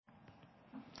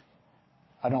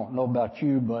I don't know about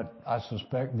you, but I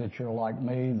suspect that you're like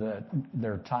me, that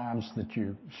there are times that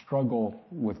you struggle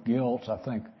with guilt. I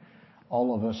think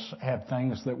all of us have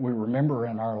things that we remember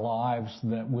in our lives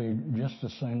that we just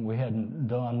assumed we hadn't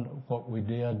done what we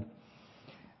did.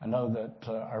 I know that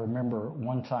I remember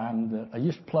one time that I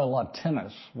used to play a lot of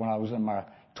tennis when I was in my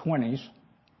 20s.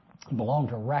 I belonged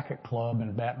to a racket club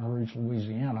in Baton Rouge,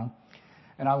 Louisiana.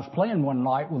 And I was playing one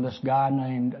night with this guy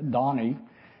named Donnie.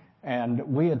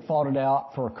 And we had fought it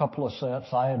out for a couple of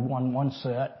sets. I had won one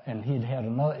set, and he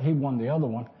won the other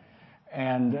one.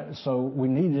 And so we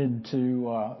needed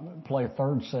to play a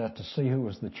third set to see who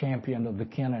was the champion of the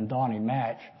Ken and Donnie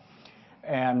match.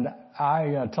 And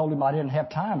I told him I didn't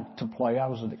have time to play. I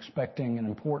was expecting an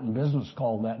important business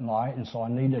call that night, and so I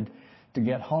needed to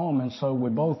get home. And so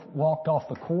we both walked off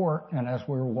the court, and as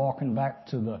we were walking back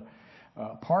to the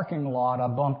parking lot, I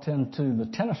bumped into the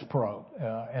tennis pro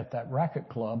at that racket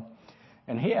club,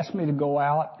 and he asked me to go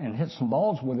out and hit some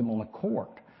balls with him on the court.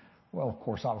 Well, of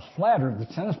course, I was flattered. The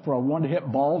tennis pro wanted to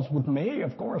hit balls with me.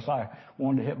 Of course, I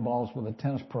wanted to hit balls with a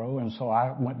tennis pro, and so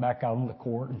I went back out on the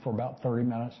court, and for about 30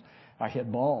 minutes, I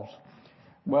hit balls.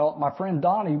 Well, my friend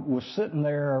Donnie was sitting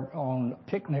there on a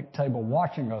picnic table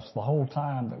watching us the whole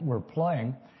time that we're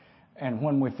playing. And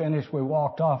when we finished, we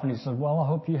walked off, and he said, well, I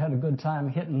hope you had a good time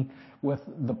hitting with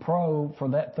the pro for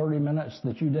that 30 minutes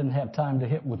that you didn't have time to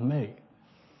hit with me.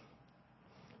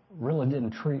 Really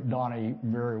didn't treat Donnie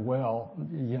very well.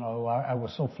 You know, I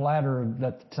was so flattered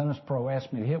that the tennis pro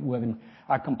asked me to hit with him,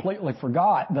 I completely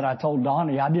forgot that I told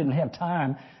Donnie I didn't have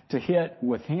time to hit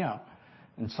with him.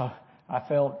 And so I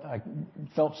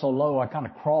felt so low, I kind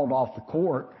of crawled off the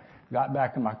court, got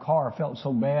back in my car. I felt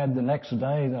so bad the next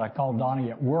day that I called Donnie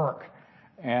at work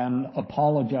and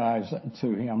apologized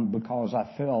to him because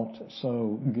I felt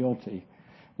so guilty.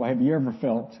 Well, have you ever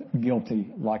felt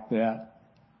guilty like that?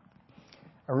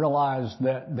 I realize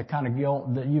that the kind of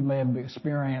guilt that you may have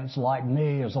experienced like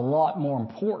me is a lot more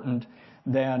important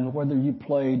than whether you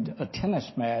played a tennis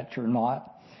match or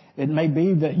not. It may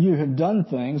be that you have done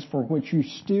things for which you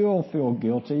still feel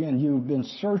guilty, and you've been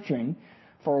searching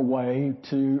for a way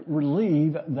to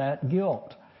relieve that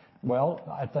guilt. Well,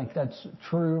 I think that's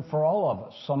true for all of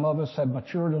us. Some of us have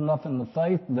matured enough in the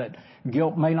faith that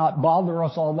guilt may not bother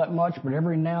us all that much, but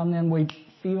every now and then we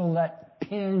feel that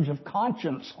pinch of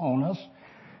conscience on us.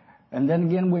 And then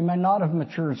again, we may not have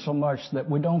matured so much that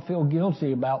we don't feel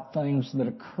guilty about things that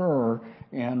occur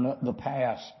in the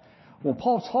past. Well,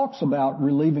 Paul talks about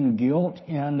relieving guilt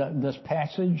in this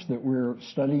passage that we're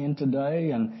studying today,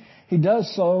 and he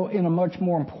does so in a much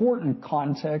more important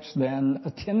context than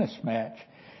a tennis match.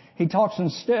 He talks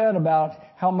instead about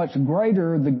how much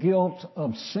greater the guilt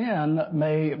of sin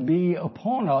may be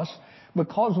upon us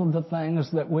because of the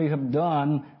things that we have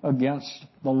done against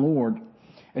the Lord.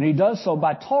 And he does so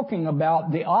by talking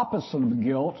about the opposite of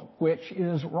guilt, which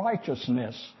is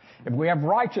righteousness. If we have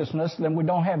righteousness, then we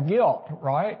don't have guilt,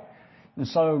 right? And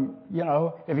so,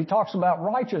 if he talks about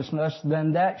righteousness,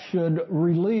 then that should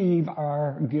relieve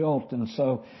our guilt. And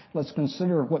so let's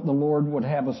consider what the Lord would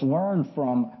have us learn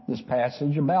from this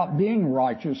passage about being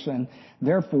righteous, and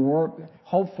therefore,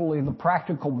 hopefully the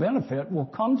practical benefit will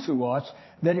come to us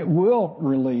that it will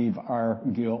relieve our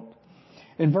guilt.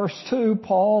 In verse 2,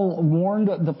 Paul warned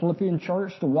the Philippian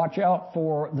church to watch out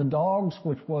for the dogs,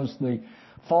 which was the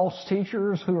false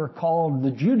teachers who are called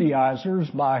the Judaizers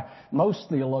by most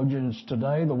theologians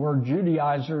today. The word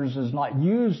Judaizers is not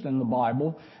used in the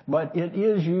Bible, but it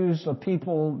is used of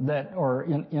people that are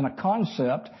in a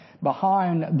concept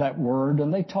behind that word.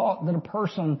 And they taught that a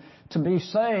person to be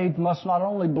saved must not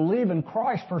only believe in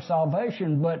Christ for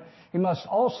salvation, but he must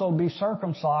also be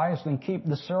circumcised and keep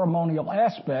the ceremonial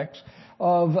aspects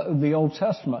of the Old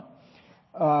Testament.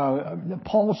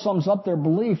 Paul sums up their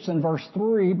beliefs in verse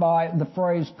 3 by the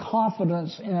phrase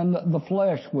confidence in the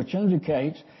flesh, which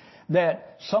indicates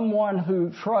that someone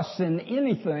who trusts in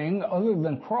anything other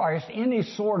than Christ, any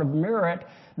sort of merit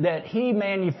that he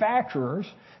manufactures,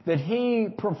 that he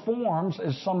performs,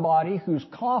 is somebody whose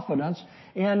confidence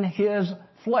in his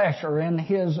flesh or in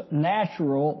his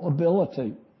natural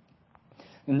ability.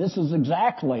 And this is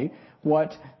exactly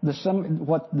what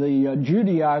the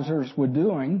Judaizers were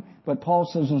doing, but Paul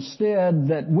says instead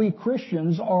that we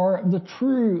Christians are the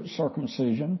true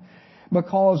circumcision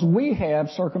because we have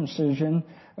circumcision,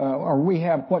 or we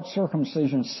have what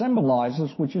circumcision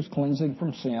symbolizes, which is cleansing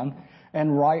from sin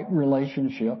and right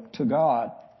relationship to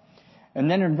God. And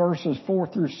then in verses 4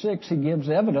 through 6, he gives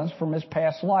evidence from his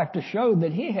past life to show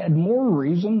that he had more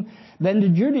reason than the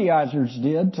Judaizers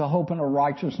did to hope in a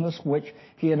righteousness which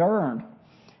he had earned.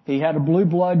 He had a blue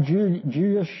blood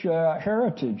Jewish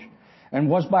heritage. and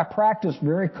was by practice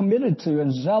very committed to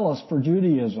and zealous for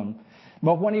Judaism.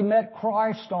 But when he met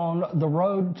Christ on the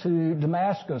road to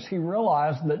Damascus, he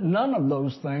realized that none of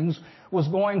those things was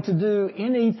going to do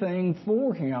anything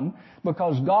for him,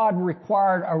 because God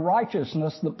required a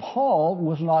righteousness that Paul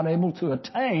was not able to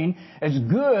attain, as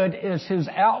good as his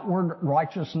outward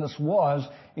righteousness was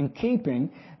in keeping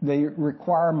the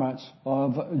requirements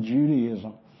of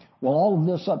Judaism. Well, all of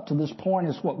this up to this point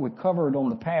is what we covered on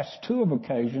the past two of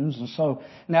occasions. And so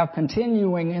now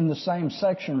continuing in the same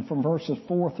section from verses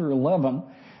 4 through 11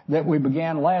 that we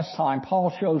began last time,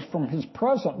 Paul shows from his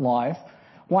present life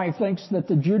why he thinks that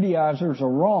the Judaizers are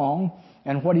wrong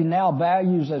and what he now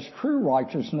values as true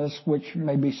righteousness, which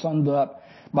may be summed up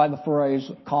by the phrase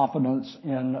confidence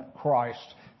in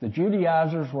Christ. The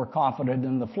Judaizers were confident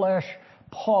in the flesh.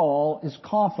 Paul is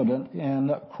confident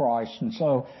in Christ. And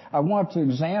so I want to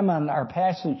examine our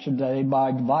passage today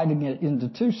by dividing it into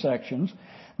two sections.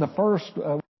 The first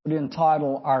would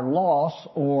entitle Our Loss,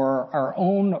 or Our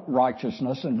Own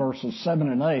Righteousness, in verses 7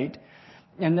 and 8.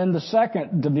 And then the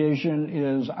second division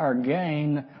is Our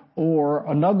Gain, or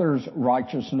Another's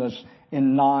Righteousness,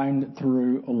 in 9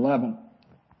 through 11.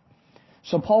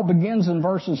 So Paul begins in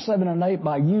verses 7 and 8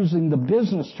 by using the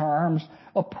business terms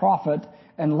of profit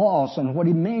and loss. And what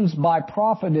he means by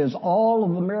profit is all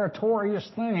of the meritorious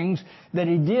things that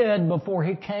he did before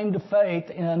he came to faith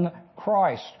in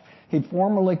Christ. He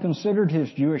formerly considered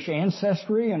his Jewish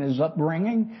ancestry and his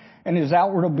upbringing and his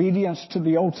outward obedience to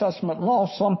the Old Testament law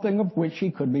something of which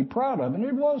he could be proud of. And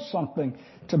it was something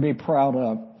to be proud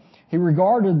of. He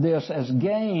regarded this as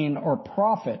gain or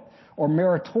profit or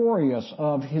meritorious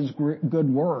of his good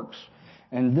works.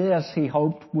 And this, he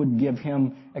hoped, would give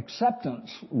him acceptance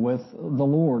with the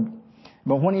Lord.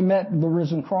 But when he met the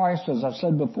risen Christ, as I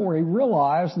said before, he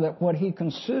realized that what he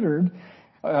considered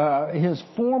his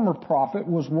former profit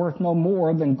was worth no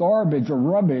more than garbage or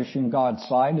rubbish in God's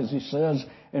sight, as he says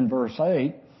in verse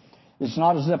 8. It's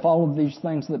not as if all of these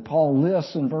things that Paul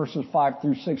lists in verses 5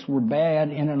 through 6 were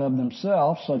bad in and of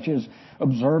themselves, such as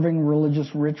observing religious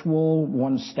ritual,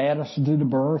 one's status due to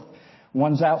birth,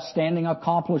 one's outstanding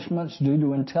accomplishments due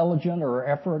to intelligence or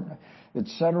effort,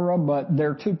 etc. But there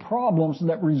are two problems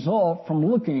that result from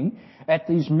looking at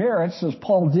these merits as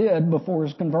Paul did before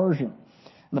his conversion.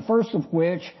 The first of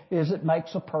which is it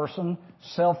makes a person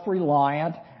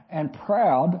self-reliant and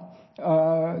proud,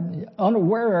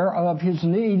 unaware of his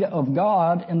need of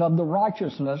God and of the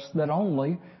righteousness that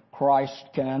only Christ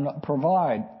can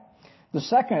provide. The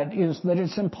second is that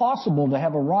it's impossible to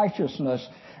have a righteousness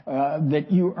that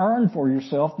you earn for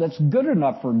yourself that's good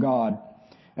enough for God.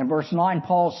 In verse 9,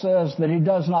 Paul says that he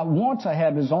does not want to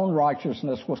have his own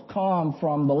righteousness which come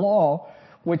from the law,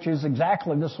 which is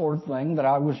exactly the sort of thing that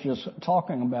I was just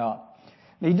talking about.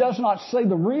 He does not say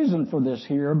the reason for this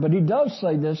here, but he does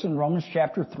say this in Romans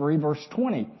chapter 3, verse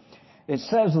 20. It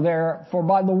says there, "For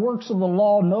by the works of the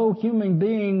law no human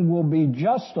being will be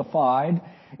justified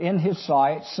in his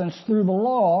sight, since through the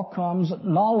law comes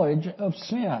knowledge of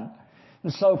sin."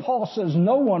 And so Paul says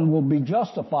no one will be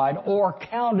justified or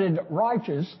counted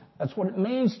righteous. That's what it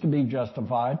means to be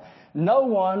justified. No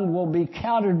one will be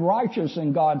counted righteous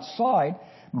in God's sight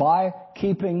by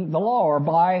keeping the law or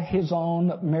by his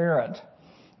own merit.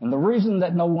 And the reason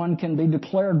that no one can be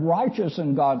declared righteous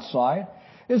in God's sight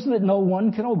is that no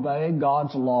one can obey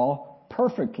God's law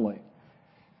perfectly.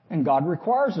 And God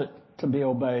requires it to be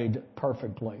obeyed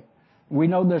perfectly. We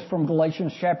know this from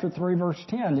Galatians chapter 3, verse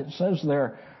 10. It says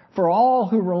there, "For all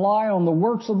who rely on the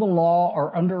works of the law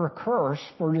are under a curse,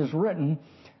 for it is written,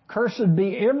 'Cursed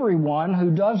be everyone who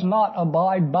does not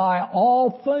abide by all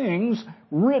things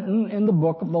written in the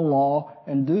book of the law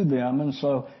and do them.'" And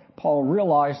so Paul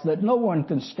realized that no one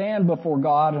can stand before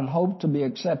God and hope to be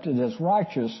accepted as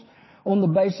righteous on the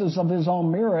basis of his own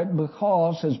merit,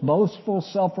 because his boastful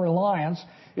self-reliance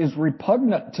is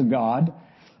repugnant to God.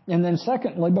 And then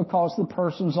secondly, because the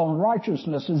person's own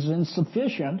righteousness is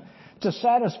insufficient to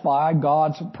satisfy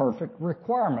God's perfect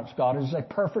requirements. God is a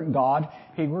perfect God.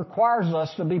 He requires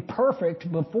us to be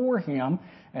perfect before Him.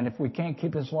 And if we can't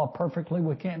keep His law perfectly,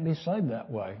 we can't be saved that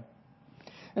way.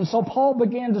 And so Paul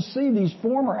began to see these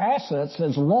former assets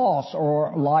as loss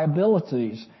or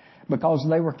liabilities, because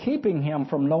they were keeping him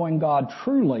from knowing God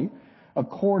truly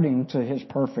according to His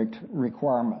perfect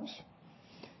requirements.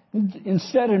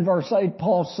 Instead, in verse 8,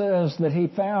 Paul says that he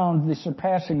found the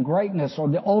surpassing greatness or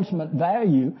the ultimate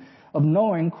value of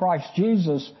knowing Christ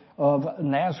Jesus of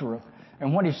Nazareth.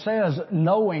 And when he says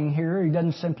knowing here, he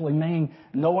doesn't simply mean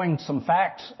knowing some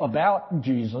facts about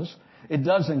Jesus. It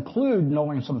does include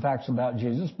knowing some facts about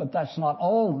Jesus, but that's not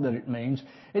all that it means.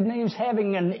 It means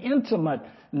having an intimate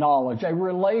knowledge, a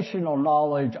relational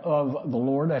knowledge of the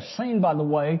Lord, as seen by the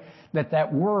way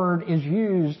that word is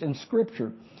used in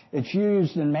Scripture. It's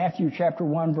used in Matthew chapter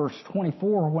 1 verse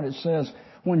 24 when it says,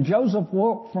 "When Joseph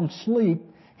woke from sleep,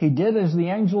 he did as the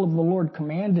angel of the Lord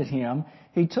commanded him.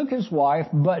 He took his wife,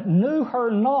 but knew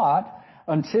her not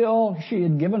until she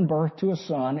had given birth to a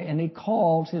son, and he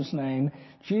called his name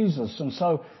Jesus." And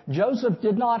so Joseph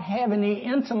did not have any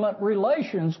intimate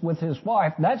relations with his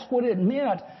wife. That's what it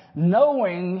meant,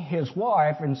 knowing his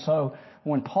wife. And so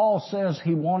when Paul says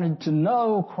he wanted to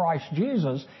know Christ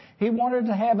Jesus, he wanted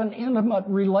to have an intimate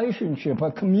relationship,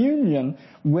 a communion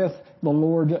with the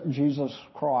Lord Jesus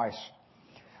Christ.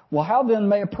 Well, how then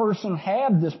may a person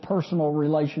have this personal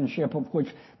relationship of which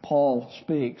Paul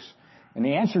speaks? And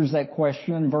he answers that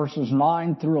question in verses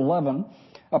 9 through 11.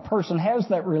 A person has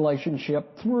that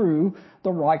relationship through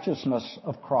the righteousness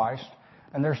of Christ.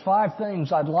 And there's 5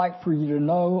 things I'd like for you to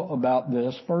know about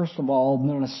this. First of all,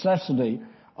 the necessity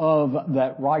of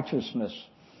that righteousness.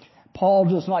 Paul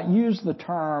does not use the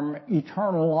term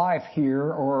eternal life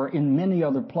here or in many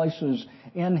other places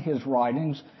in his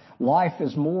writings. Life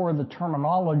is more the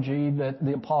terminology that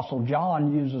the Apostle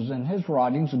John uses in his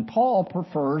writings, and Paul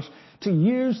prefers to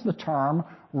use the term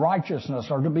righteousness,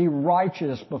 or to be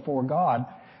righteous before God.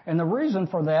 And the reason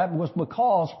for that was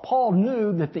because Paul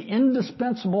knew that the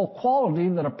indispensable quality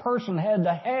that a person had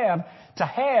to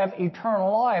have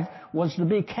eternal life was to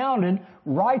be counted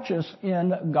righteous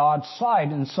in God's sight.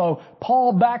 And so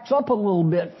Paul backs up a little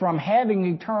bit from having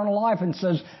eternal life and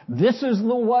says, this is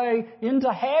the way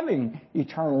into having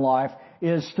eternal life,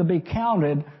 is to be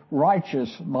counted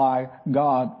righteous by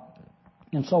God.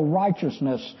 And so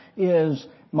righteousness is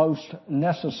most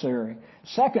necessary.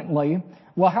 Secondly,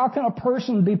 well, how can a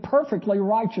person be perfectly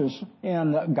righteous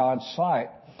in God's sight?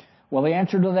 Well, the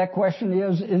answer to that question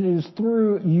is, it is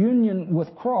through union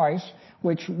with Christ,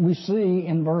 which we see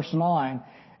in verse 9.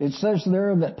 It says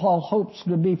there that Paul hopes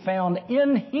to be found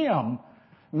in Him,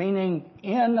 meaning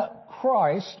in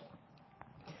Christ,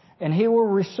 and he will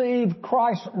receive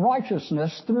Christ's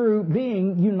righteousness through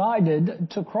being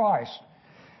united to Christ.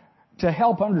 To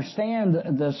help understand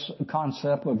this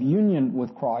concept of union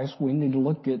with Christ, we need to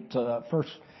look at 1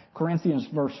 Corinthians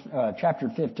chapter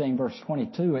 15, verse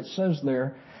 22. It says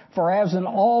there, For as in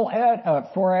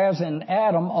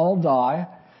Adam all die,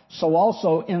 so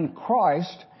also in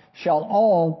Christ shall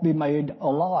all be made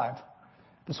alive.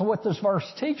 So what this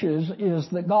verse teaches is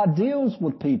that God deals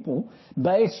with people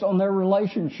based on their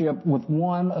relationship with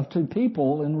one of two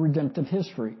people in redemptive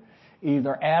history.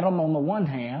 Either Adam on the one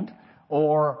hand,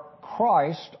 or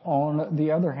Christ on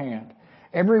the other hand.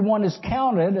 Everyone is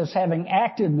counted as having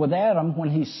acted with Adam when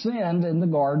he sinned in the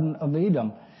Garden of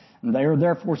Eden. They are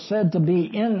therefore said to be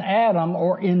in Adam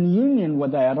or in union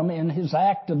with Adam in his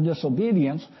act of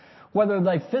disobedience, whether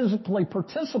they physically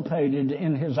participated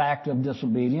in his act of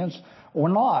disobedience or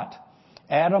not.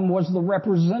 Adam was the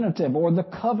representative or the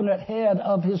covenant head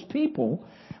of his people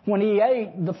when he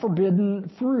ate the forbidden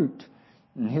fruit.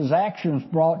 And his actions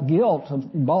brought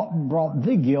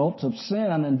the guilt of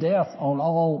sin and death on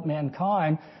all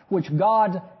mankind, which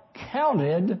God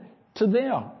counted to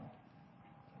them.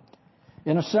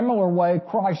 In a similar way,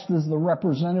 Christ is the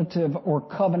representative or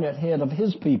covenant head of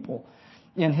his people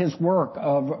in his work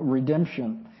of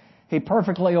redemption. He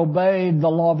perfectly obeyed the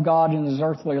law of God in his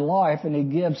earthly life, and he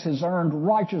gives his earned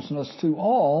righteousness to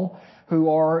all who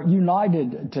are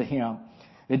united to him.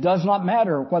 It does not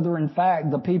matter whether, in fact,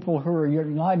 the people who are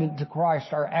united to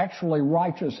Christ are actually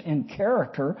righteous in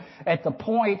character at the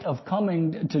point of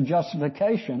coming to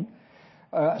justification,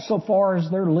 so far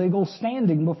as their legal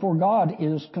standing before God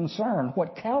is concerned.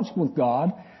 What counts with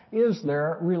God is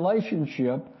their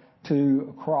relationship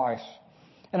to Christ.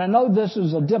 And I know this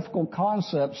is a difficult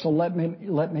concept, so let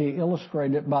me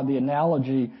illustrate it by the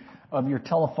analogy of your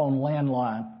telephone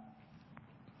landline.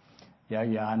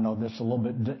 Yeah, I know this is a little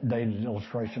bit dated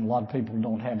illustration. A lot of people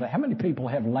don't have that. How many people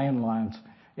have landlines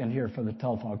in here for the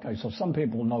telephone? Okay, so some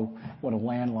people know what a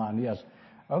landline is.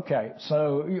 Okay,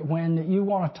 so when you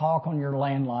want to talk on your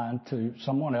landline to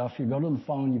someone else, you go to the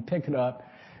phone, you pick it up,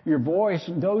 your voice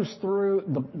goes through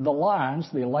the lines,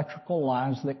 the electrical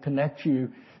lines that connect you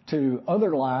to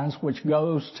other lines, which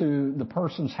goes to the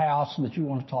person's house that you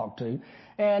want to talk to,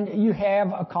 and you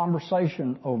have a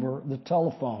conversation over the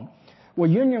telephone. Well,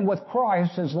 union with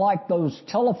Christ is like those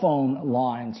telephone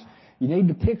lines. You need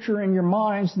to picture in your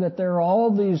minds that there are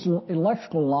all these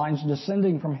electrical lines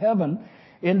descending from heaven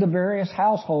into various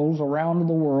households around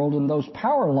the world, and those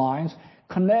power lines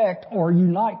connect or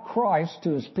unite Christ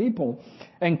to his people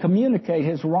and communicate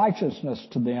his righteousness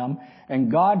to them,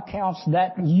 and God counts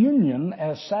that union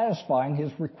as satisfying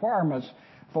his requirements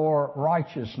for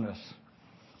righteousness.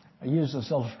 I used this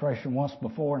illustration once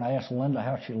before, and I asked Linda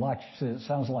how she liked it. She said, it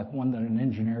sounds like one that an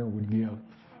engineer would give.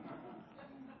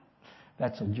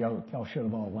 That's a joke. Y'all should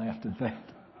have all laughed at that.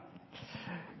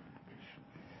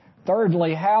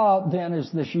 Thirdly, how then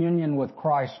is this union with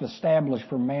Christ established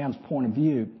from man's point of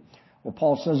view? Well,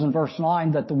 Paul says in verse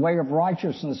 9 that the way of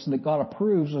righteousness that God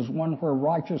approves is one where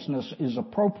righteousness is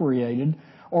appropriated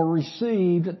or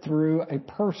received through a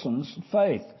person's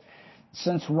faith.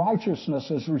 Since righteousness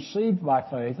is received by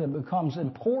faith, it becomes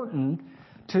important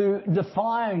to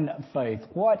define faith.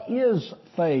 What is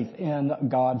faith in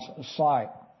God's sight?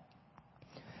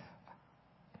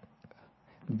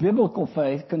 Biblical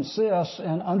faith consists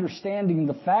in understanding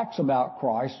the facts about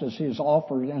Christ as he is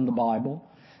offered in the Bible,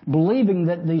 believing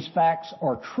that these facts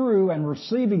are true and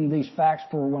receiving these facts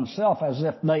for oneself as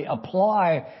if they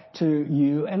apply to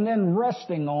you, and then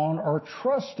resting on or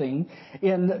trusting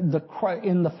in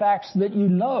the facts that you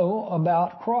know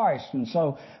about Christ. And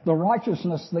so the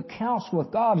righteousness that counts with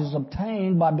God is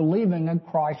obtained by believing in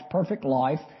Christ's perfect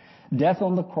life, death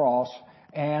on the cross,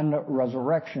 and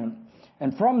resurrection.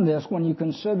 And from this, when you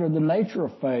consider the nature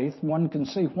of faith, one can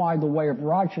see why the way of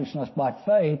righteousness by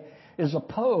faith is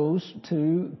opposed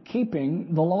to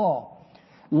keeping the law.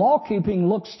 Law-keeping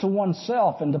looks to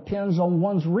oneself and depends on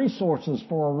one's resources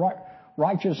for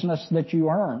righteousness that you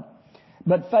earn.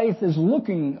 But faith is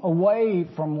looking away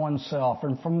from oneself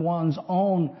and from one's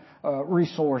own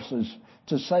resources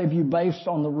to save you based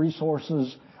on the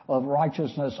resources of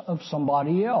righteousness of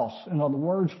somebody else. In other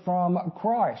words, from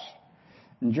Christ.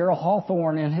 And Gerald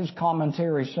Hawthorne in his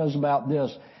commentary says about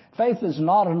this, faith is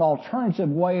not an alternative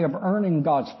way of earning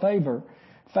God's favor.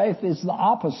 Faith is the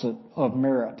opposite of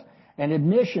merit, an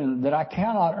admission that I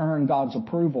cannot earn God's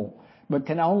approval, but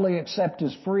can only accept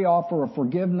his free offer of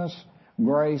forgiveness,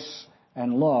 grace,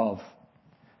 and love.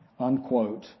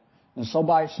 Unquote. And so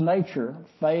by its nature,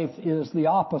 faith is the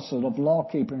opposite of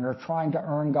law-keeping or trying to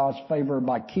earn God's favor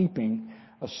by keeping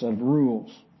a set of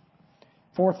rules.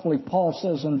 Fourthly, Paul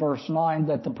says in verse 9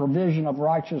 that the provision of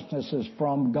righteousness is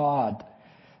from God.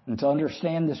 And to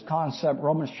understand this concept,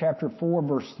 Romans chapter 4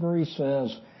 verse 3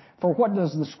 says, for what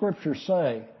does the scripture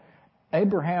say?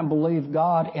 Abraham believed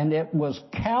God and it was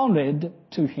counted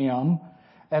to him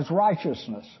as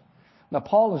righteousness. Now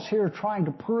Paul is here trying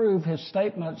to prove his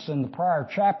statements in the prior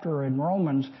chapter in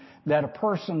Romans that a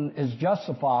person is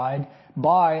justified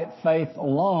by faith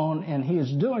alone, and he is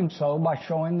doing so by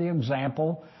showing the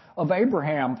example of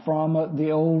Abraham from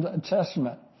the Old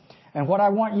Testament. And what I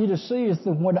want you to see is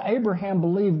that when Abraham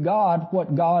believed God,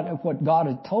 what God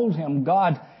had told him,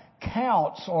 God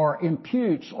counts or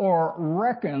imputes or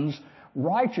reckons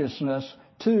righteousness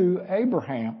to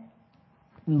Abraham.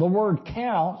 The word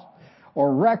count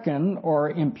or reckon or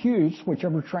imputes,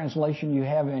 whichever translation you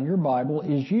have in your Bible,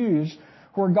 is used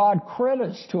where God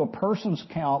credits to a person's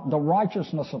account the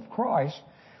righteousness of Christ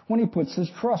when he puts his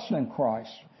trust in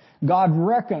Christ. God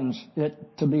reckons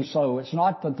it to be so. It's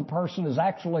not that the person is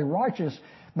actually righteous,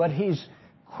 but he's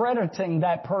crediting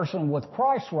that person with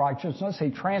Christ's righteousness. He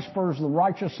transfers the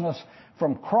righteousness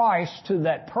from Christ to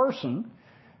that person,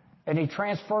 and he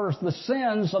transfers the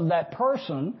sins of that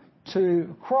person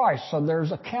to Christ. So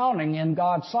there's accounting in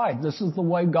God's sight. This is the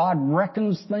way God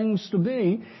reckons things to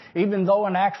be, even though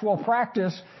in actual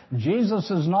practice, Jesus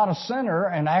is not a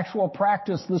sinner. In actual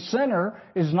practice, the sinner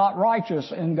is not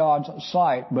righteous in God's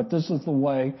sight. But this is the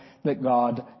way that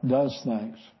God does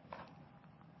things.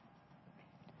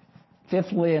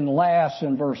 Fifthly and last,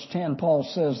 in verse 10, Paul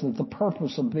says that the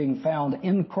purpose of being found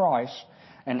in Christ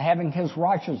and having his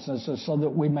righteousness is so that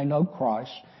we may know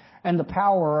Christ and the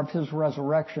power of his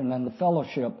resurrection and the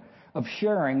fellowship of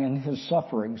sharing in his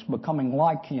sufferings, becoming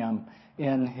like him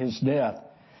in his death.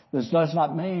 This does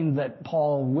not mean that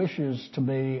Paul wishes to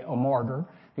be a martyr.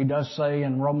 He does say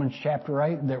in Romans chapter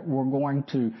 8 that we're going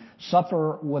to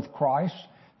suffer with Christ.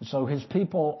 So his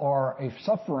people are a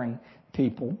suffering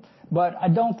people. But I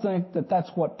don't think that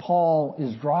that's what Paul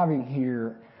is driving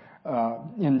here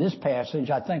in this passage.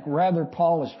 I think rather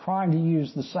Paul is trying to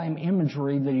use the same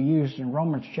imagery that he used in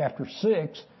Romans chapter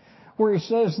 6, where he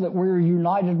says that we're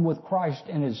united with Christ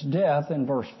in his death in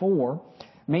verse 4,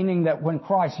 meaning that when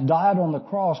Christ died on the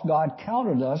cross, God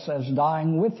counted us as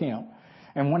dying with him.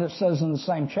 And when it says in the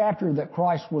same chapter that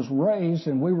Christ was raised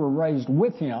and we were raised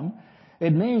with him,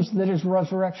 it means that his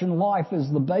resurrection life is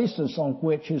the basis on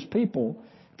which his people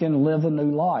can live a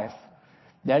new life.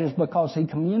 That is because he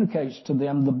communicates to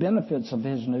them the benefits of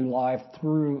his new life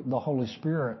through the Holy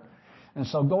Spirit. And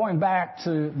so going back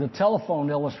to the telephone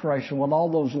illustration with all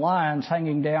those lines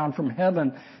hanging down from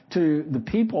heaven to the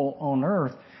people on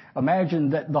earth,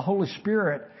 imagine that the Holy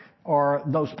Spirit are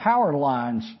those power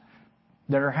lines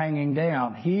that are hanging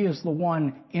down. He is the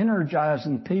one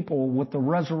energizing people with the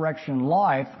resurrection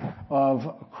life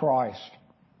of Christ.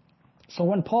 So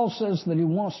when Paul says that he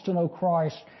wants to know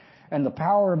Christ and the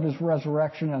power of his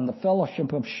resurrection and the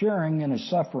fellowship of sharing in his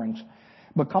sufferings,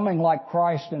 becoming like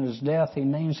Christ in his death, he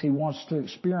means he wants to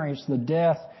experience the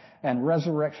death and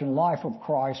resurrection life of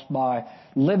Christ by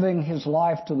living his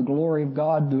life to the glory of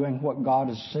God, doing what God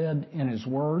has said in his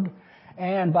word,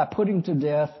 and by putting to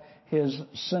death his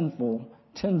sinful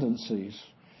tendencies.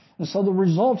 And so the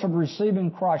result of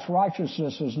receiving Christ's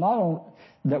righteousness is not only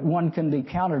that one can be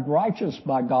counted righteous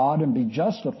by God and be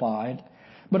justified,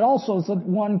 but also that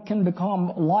one can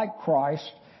become like Christ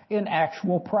in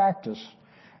actual practice.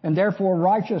 And therefore,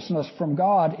 righteousness from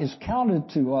God is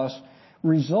counted to us,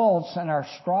 results in our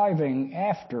striving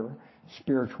after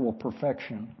spiritual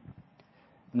perfection.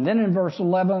 And then in verse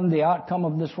 11, the outcome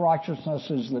of this righteousness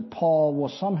is that Paul will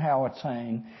somehow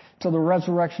attain to the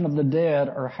resurrection of the dead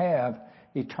or have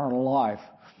eternal life.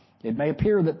 It may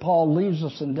appear that Paul leaves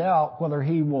us in doubt whether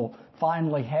he will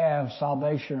finally have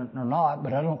salvation or not,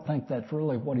 but I don't think that's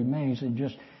really what he means. It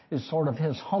just is sort of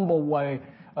his humble way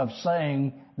of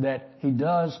saying that he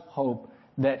does hope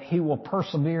that he will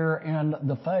persevere in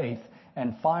the faith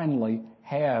and finally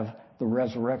have the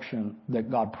resurrection that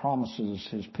God promises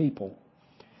his people.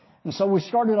 And so we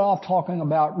started off talking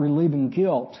about relieving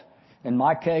guilt. In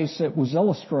my case, it was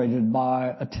illustrated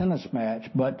by a tennis match.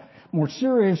 But more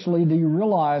seriously, do you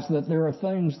realize that there are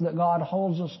things that God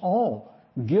holds us all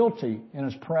guilty in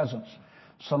his presence?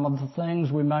 Some of the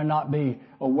things we may not be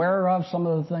aware of, some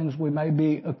of the things we may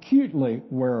be acutely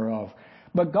aware of.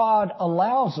 But God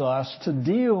allows us to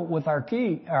deal with our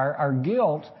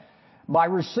guilt by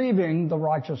receiving the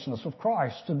righteousness of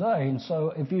Christ today. And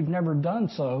so if you've never done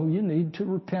so, you need to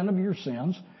repent of your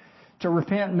sins. To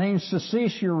repent means to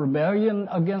cease your rebellion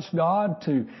against God,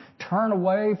 to turn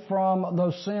away from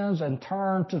those sins and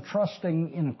turn to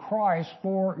trusting in Christ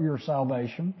for your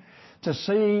salvation. To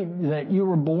see that you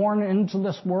were born into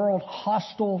this world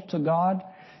hostile to God.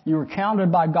 You were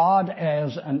counted by God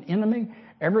as an enemy.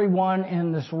 Everyone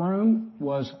in this room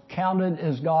was counted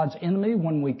as God's enemy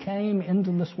when we came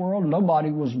into this world.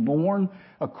 Nobody was born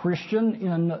a Christian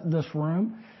in this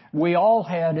room. We all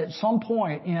had, at some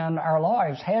point in our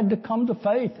lives, had to come to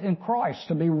faith in Christ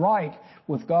to be right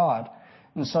with God.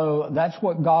 And so that's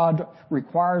what God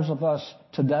requires of us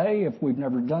today, if we've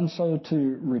never done so,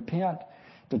 to repent,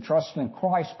 to trust in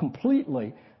Christ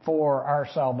completely for our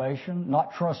salvation,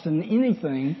 not trust in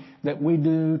anything that we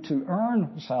do to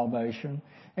earn salvation.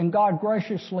 And God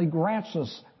graciously grants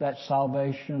us that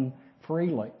salvation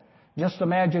freely. Just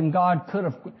imagine God could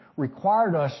have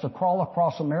required us to crawl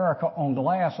across America on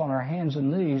glass on our hands and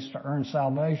knees to earn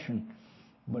salvation,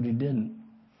 but he didn't.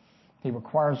 He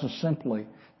requires us simply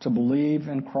to believe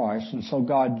in Christ. And so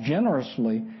God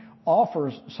generously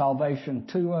offers salvation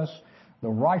to us, the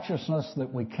righteousness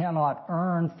that we cannot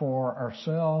earn for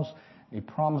ourselves. He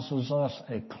promises us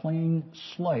a clean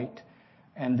slate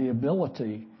and the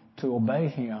ability to obey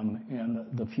him in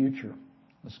the future.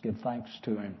 Let's give thanks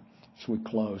to him as we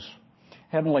close.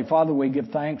 Heavenly Father, we give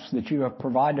thanks that you have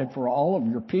provided for all of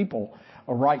your people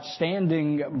a right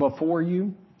standing before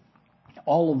you,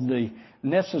 all of the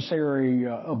necessary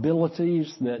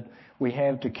abilities that we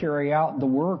have to carry out the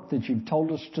work that you've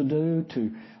told us to do,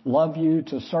 to love you,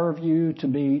 to serve you, to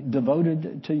be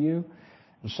devoted to you.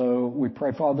 And so we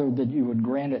pray, Father, that you would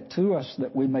grant it to us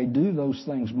that we may do those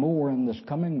things more in this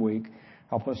coming week.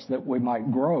 Help us that we might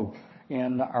grow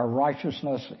in our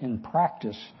righteousness in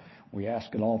practice. We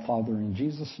ask it all, Father, in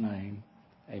Jesus' name.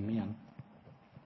 Amen.